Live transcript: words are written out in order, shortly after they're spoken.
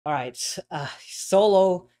All right,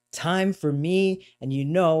 solo time for me, and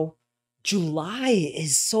July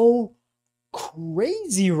is so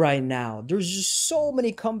crazy right now. There's just so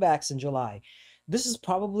many comebacks in July. This is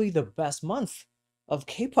probably the best month of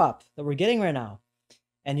K-pop that we're getting right now.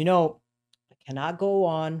 And I cannot go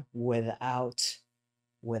on without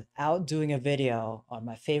doing a video on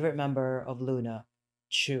my favorite member of Loona,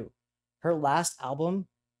 Chuu. Her last album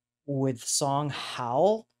with song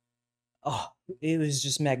Howl. Oh, it was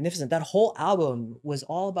just magnificent. That whole album was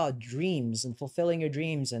all about dreams and fulfilling your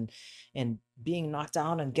dreams and being knocked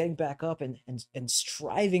down and getting back up and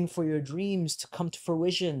striving for your dreams to come to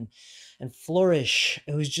fruition and flourish.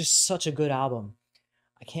 It was just such a good album.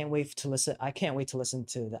 I can't wait to listen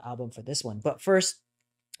to the album for this one. But first,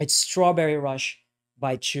 it's Strawberry Rush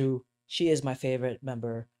by Chuu. She is my favorite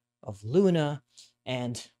member of Loona,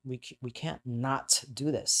 and we can't not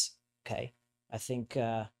do this. Okay, I think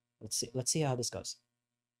let's see how this goes.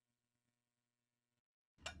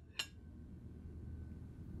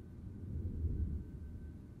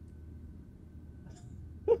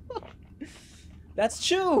 That's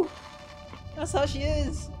Chuu. That's how she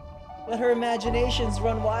is. Let her imaginations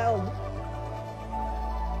run wild.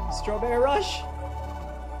 Strawberry Rush.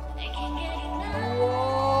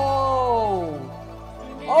 Whoa!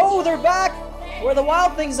 Oh, they're back! Where the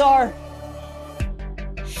wild things are!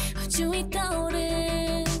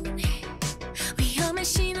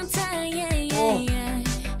 Oh.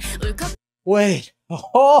 Wait.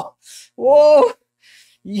 Oh! Whoa!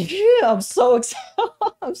 Yeah, I'm so excited.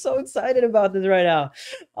 I'm so excited about this right now.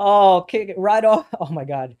 Oh, kick it right off. Oh my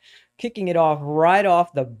god. Kicking it off right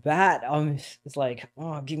off the bat. It's like,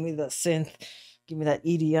 oh, give me the synth. Give me that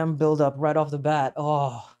EDM build up right off the bat.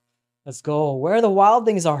 Oh, let's go. Where the wild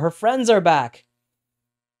things are. Her friends are back.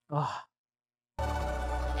 Oh.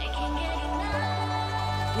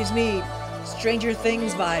 Gives me Stranger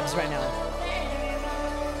Things vibes right now.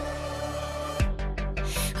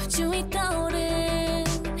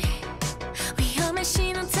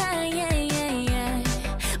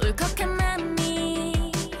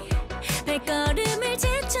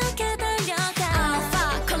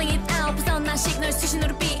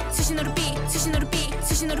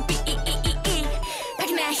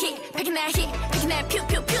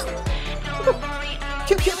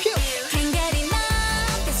 Pew, pew, pew.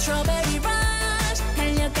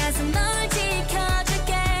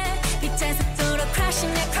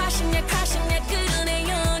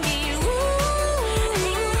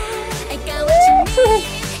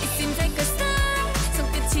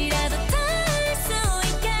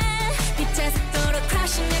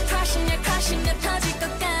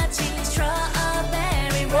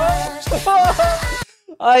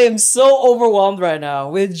 I am so overwhelmed right now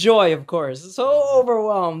with joy, of course. So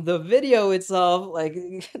overwhelmed. The video itself, like,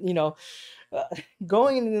 uh,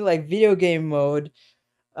 going into like video game mode,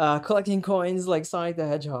 collecting coins like Sonic the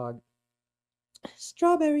Hedgehog.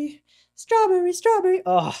 Strawberry, strawberry, strawberry.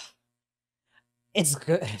 Oh, it's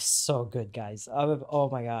good. It's so good, guys. Oh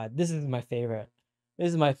my god, this is my favorite. This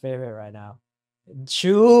is my favorite right now.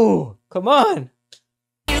 Chuu, come on.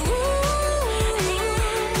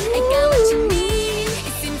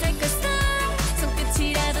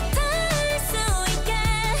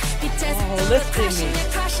 Lifting me.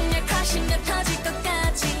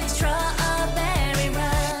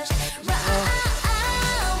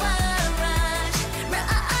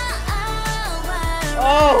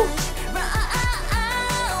 Oh,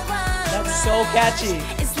 that's so catchy.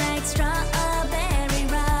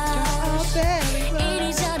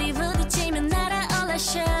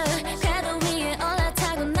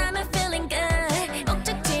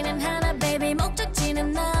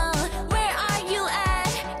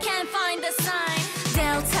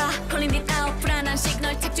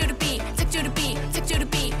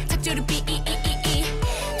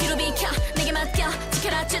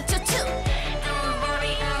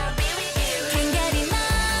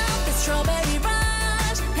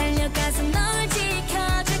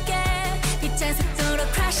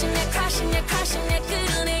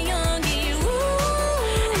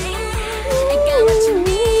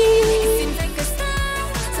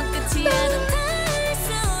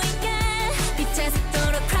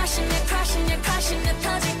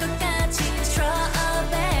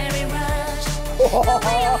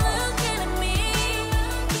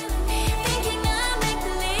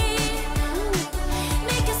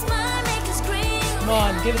 Come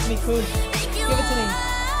on, give it to me, Chuu. Give it to me.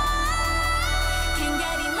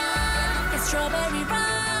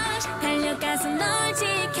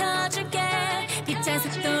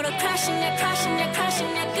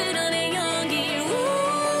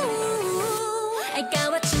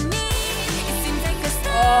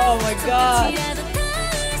 Oh my god.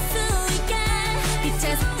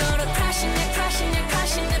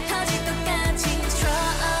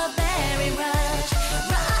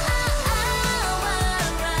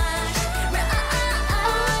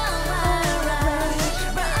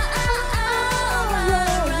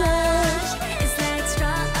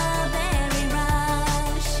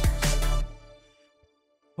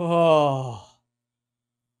 Oh.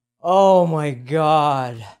 Oh my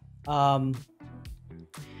god.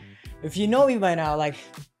 If you know me by now, like,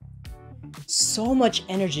 so much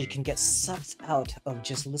energy can get sucked out of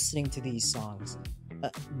just listening to these songs.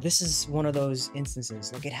 This is one of those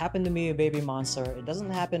instances. Like, it happened to me with Baby Monster. It doesn't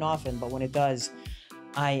happen often, but when it does,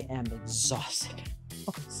 I am exhausted.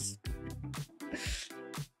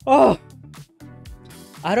 Oh,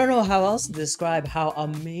 I don't know how else to describe how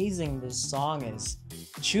amazing this song is.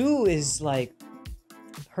 Chuu is like,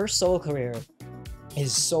 her solo career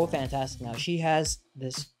is so fantastic now. She has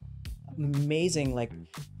this amazing like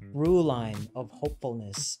through line of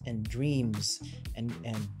hopefulness and dreams and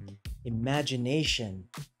imagination.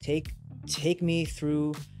 Take me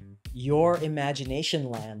through your imagination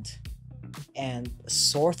land and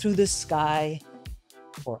soar through the sky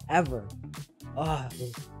forever.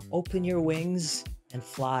 Open your wings and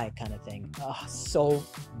fly kind of thing. So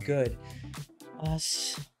good.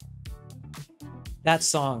 That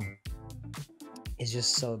song is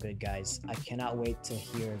just so good, guys. I cannot wait to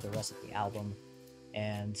hear the rest of the album,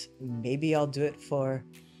 and maybe I'll do it for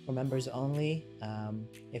members only.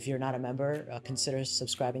 If you're not a member, consider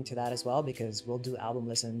subscribing to that as well, because we'll do album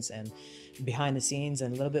listens and behind the scenes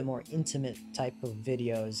and a little bit more intimate type of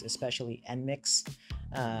videos, especially end mix.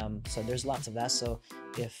 So there's lots of that. So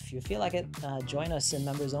if you feel like it, join us in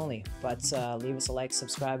members only. But leave us a like,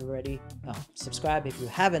 subscribe subscribe if you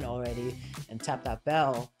haven't already, and tap that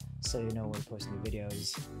bell so you know when we post new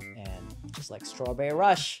videos. And just like Strawberry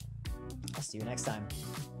Rush, I'll see you next time.